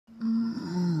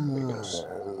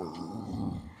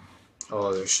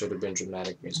Oh, there should have been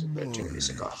dramatic music there 2 days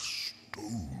ago.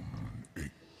 Stone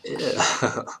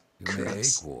Yeah. You may ache,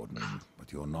 Gross. Warden,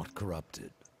 but you're not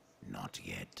corrupted. Not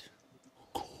yet.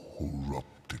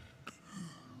 corrupted.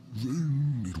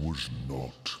 Then it was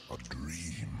not a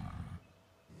dream.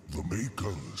 The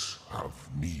Makers have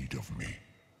need of me.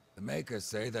 The Makers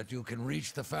say that you can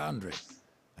reach the Foundry,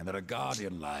 and that a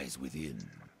Guardian lies within.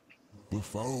 The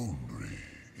Foundry,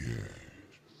 yes.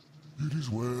 It is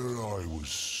where I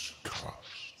was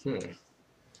cast.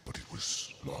 But it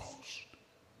was lost.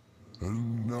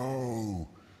 And now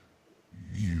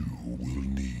you will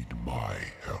need my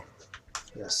help.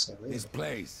 Yes, I will. His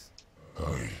place.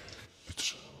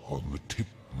 It's on the tip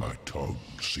of my tongue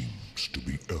seems to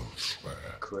be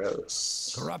elsewhere.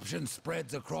 Gross. Corruption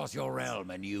spreads across your realm,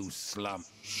 and you slump.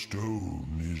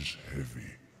 Stone is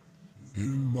heavy.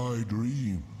 In my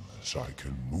dreams I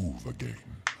can move again.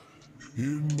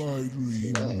 In my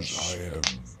dreams I am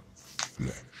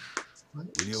flesh.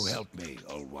 Will you help me,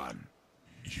 old one?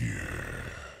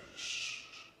 Yes.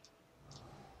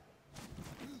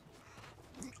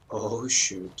 Oh,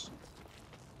 shoot.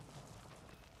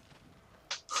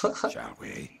 Shall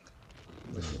we?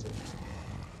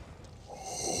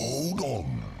 Hold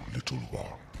on, little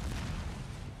one.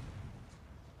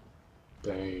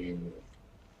 Bang.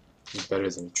 He's better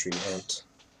than a tree ant.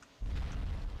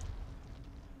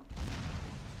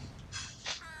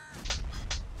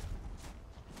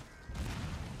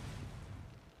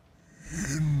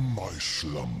 In my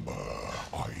slumber,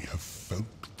 I have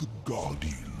felt the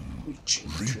Guardian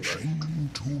reaching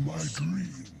to my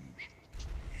dreams.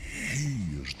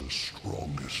 He is the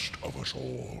strongest of us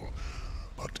all,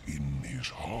 but in his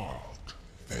heart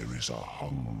there is a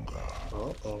hunger.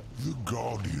 Uh-oh. The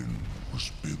Guardian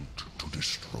was built to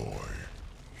destroy.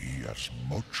 He has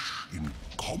much in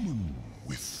common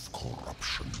with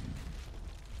corruption.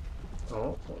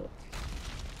 Uh-oh.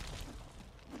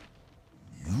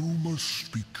 You must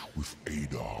speak with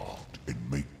Adar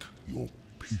and make your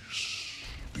peace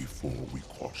before we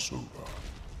cross over.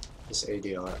 This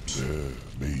ADR. There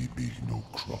may be no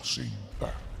crossing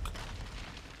back.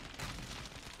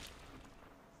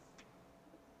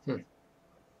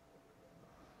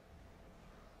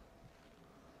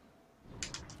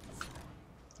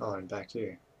 Oh, I'm back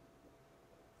here.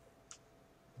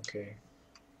 Okay.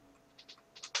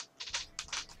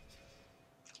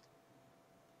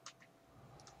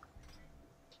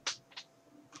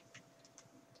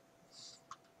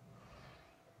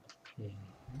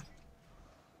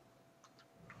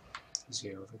 Is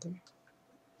he over there?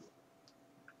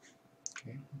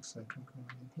 Okay, looks like I'm going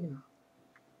in here.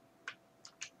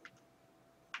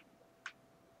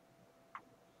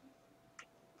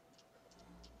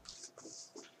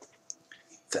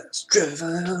 Fast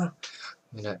travel.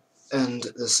 I'm gonna end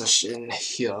the session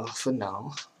here for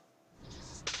now.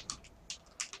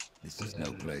 This is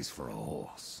no place for a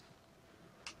horse.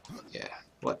 Yeah.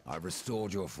 What? I've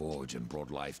restored your forge and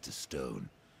brought life to stone.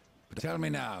 But tell me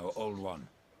now, old one,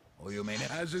 or you may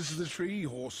never... As is the tree,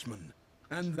 horseman,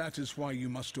 and that is why you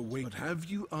must await. But have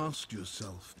you asked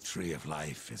yourself? The tree of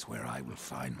life is where I will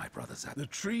find my brothers at. The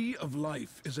tree of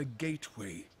life is a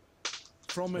gateway.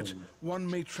 From it, one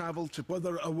may travel to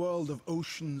whether a world of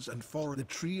oceans and forests. The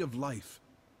tree of life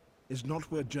is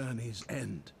not where journeys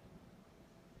end,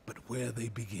 but where they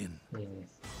begin.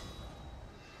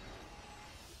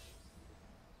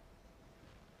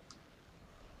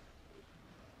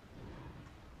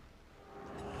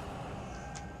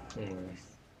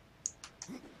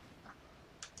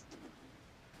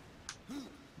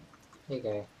 Hey,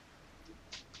 guy.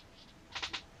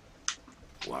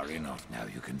 Worry not, now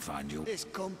you can find you. This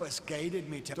compass guided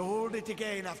me to hold it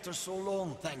again after so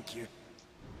long, thank you.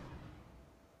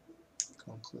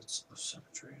 Gauntlets of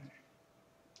Cemetery.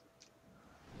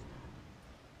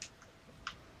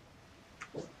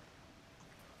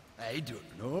 I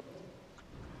don't know.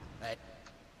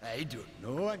 I don't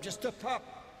know, I'm just a pup.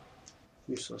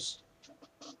 Useless.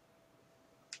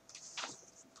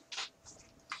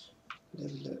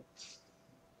 Level up.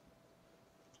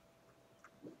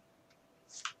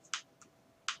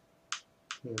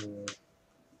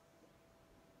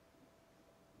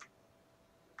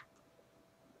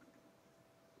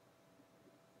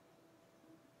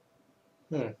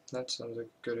 That sounds like a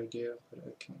good idea, but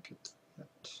I can't get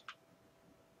that.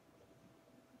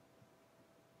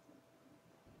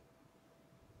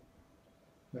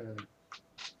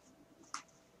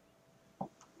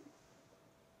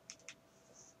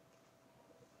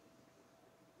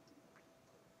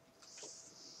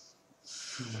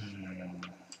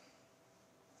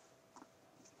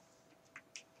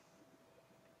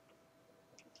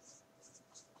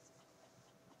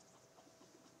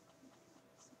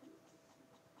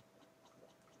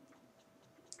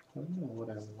 I don't know what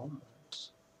I want.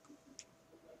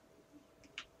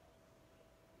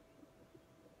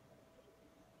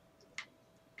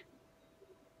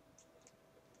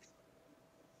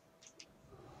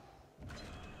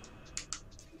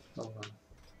 Hold on.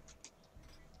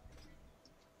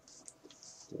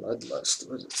 Bloodlust,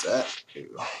 what does that do?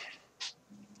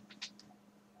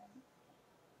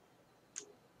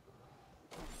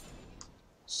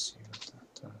 Let's see what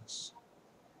that does.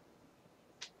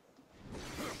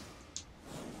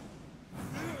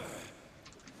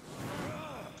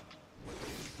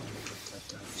 What that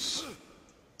does.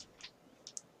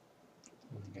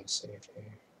 I'm gonna save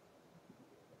here.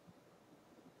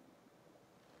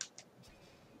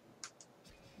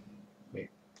 Wait.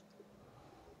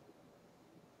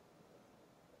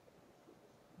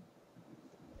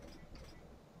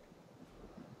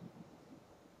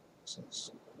 What's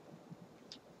this?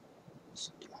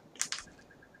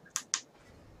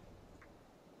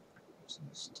 What's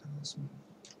this talisman?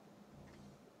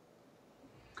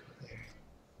 Go there.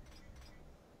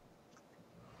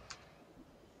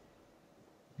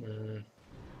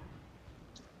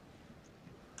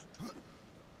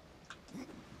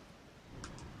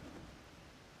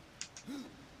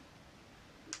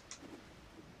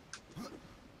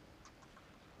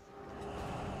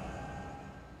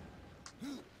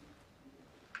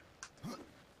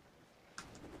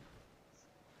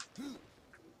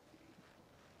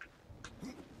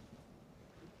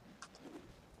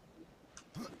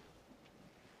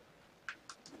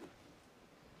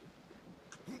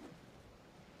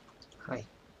 Hi.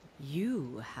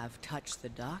 You have touched the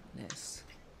darkness.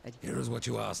 Here is what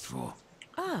you asked for.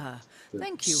 Ah,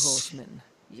 thank you, Oops. horseman.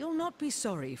 You'll not be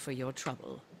sorry for your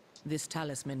trouble. This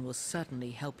talisman will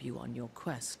certainly help you on your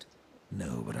quest.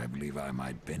 No, but I believe I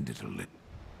might bend it a little.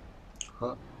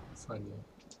 Huh? Funny.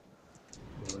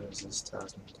 What does this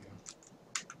talisman do?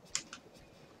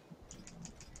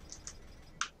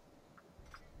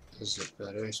 Is it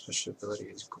better? Special ability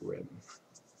is Grim.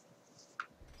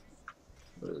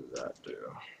 What does that do?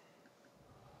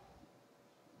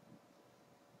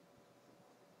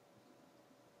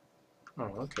 Oh,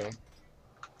 okay.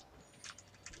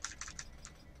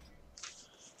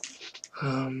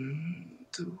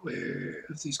 The wearer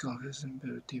of these goggles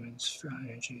imbue demons for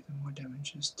energy. The more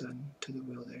damage is done to the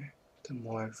wielder, the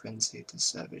more frenzied the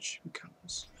savage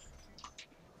becomes.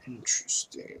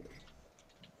 Interesting.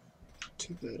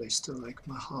 Too bad I still like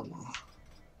my hammer.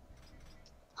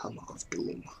 Hammer of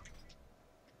Doom.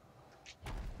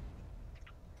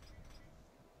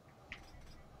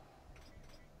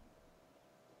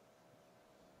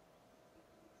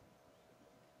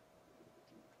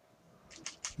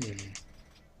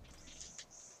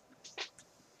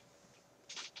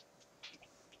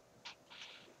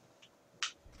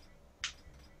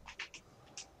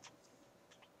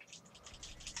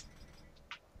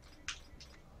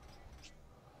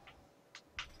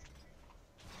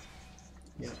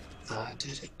 Yep, I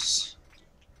did it.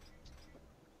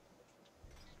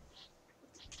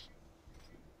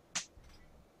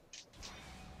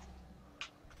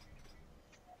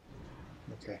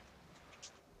 Okay.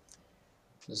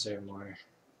 Is there more?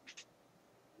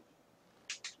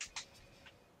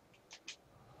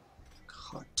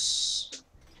 Cuts.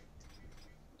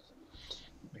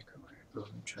 Make a way. Oh,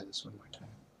 let me try this one more time.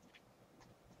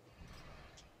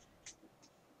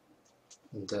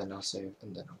 And then I'll save,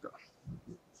 and then I'll go.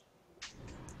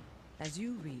 As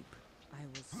you reap, I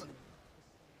will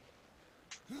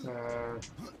sow.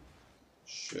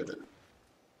 Should've.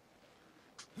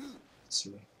 Let's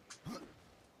see.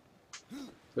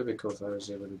 It would be cool if I was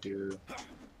able to do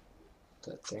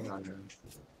that thing on him.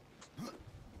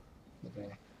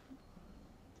 Okay.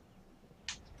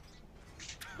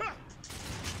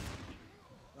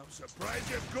 I'm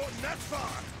surprised you've gotten that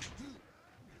far.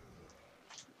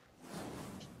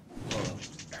 Oh,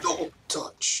 no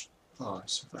touch. Oh, I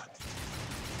survived.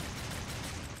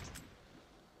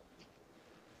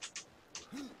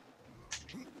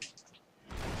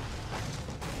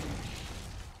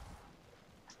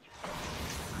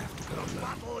 The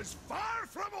battle is far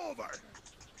from over.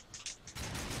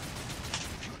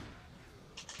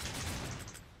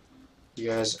 You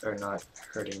guys are not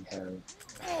hurting him.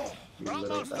 Oh, You that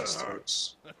little must have hurt.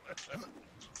 bastards.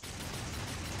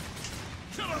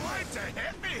 Should have liked to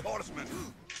hit me, horseman.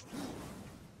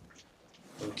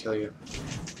 I'll kill you.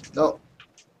 No.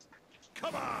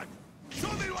 Come on,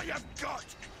 show me what you've got.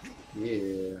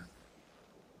 Yeah.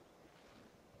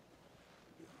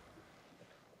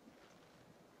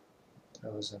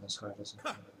 That wasn't as hard as I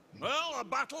thought it would be. Well, a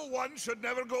battle won should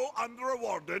never go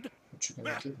unrewarded. What you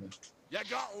gonna give me? You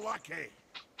got lucky.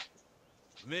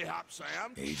 Mayhaps I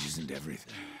am. Age isn't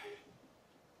everything.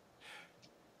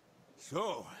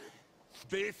 So,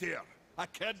 Baethir,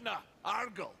 Echidna,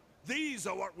 Argyll, these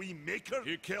are what we makers.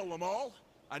 You kill them all,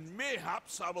 and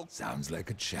mayhaps I will... Sounds like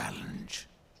a challenge.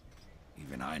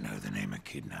 Even I know the name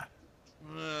Echidna.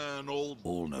 An old...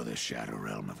 All know the Shadow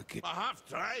Realm of Echidna. I have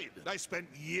tried. I spent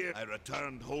years... I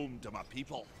returned home to my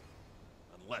people.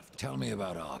 And left... Tell me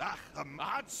about Ark. A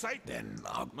mad sight. Then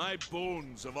Ark... My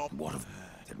bones have all... What of...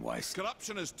 Then why...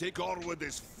 Corruption has taken... Gorwood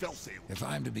is filthy. If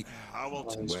I'm to be... I will...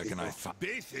 Where can I find...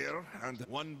 Baethir, and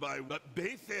one by... But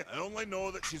Baethir, I only know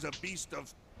that she's a beast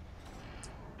of...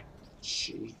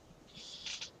 She.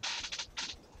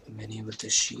 Many with the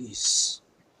she's.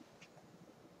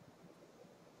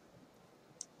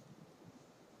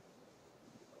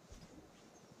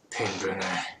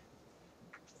 Painbringer.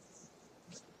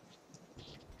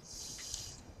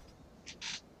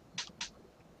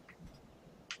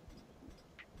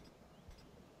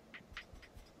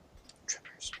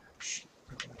 Tremor smash.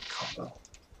 Combo.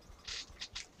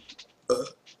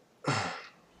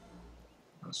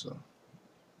 Also.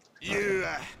 You,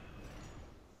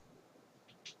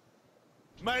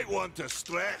 might want to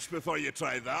stretch before you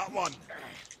try that one.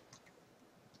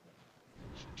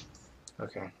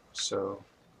 Okay, so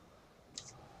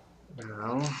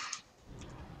now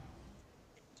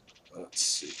let's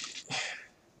see.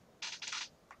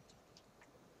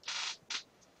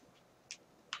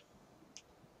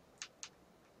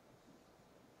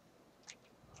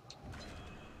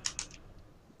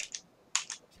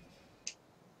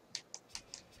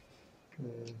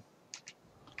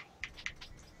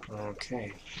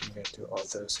 Okay, I'm gonna do all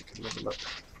those. I can level up.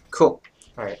 Cool.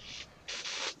 All right.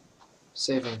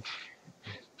 Saving.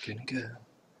 Gonna go.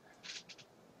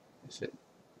 If it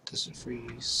doesn't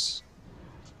freeze.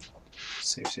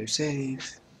 Save, save,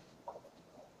 save.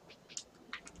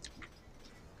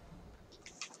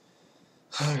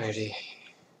 Alrighty.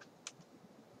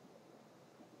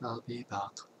 I'll be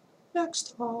back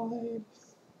next time.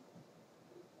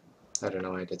 I don't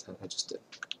know why I did that. I just did.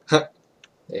 There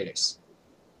it is.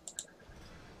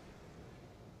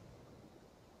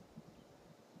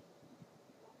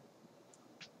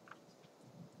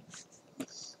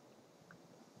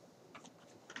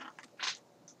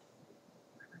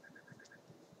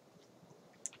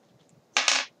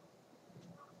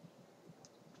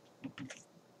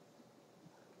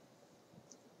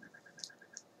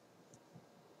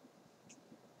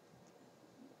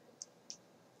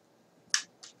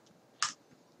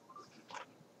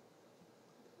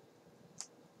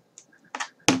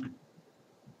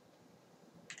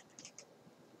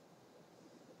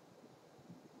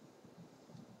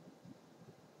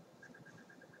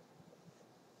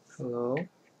 Hello?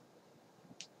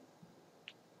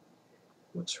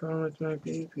 What's wrong with my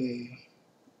baby?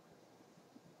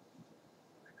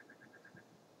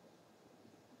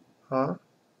 Huh?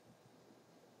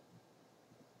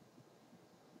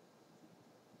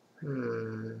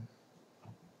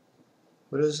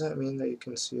 What does that mean that you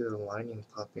can see the lining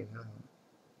popping out?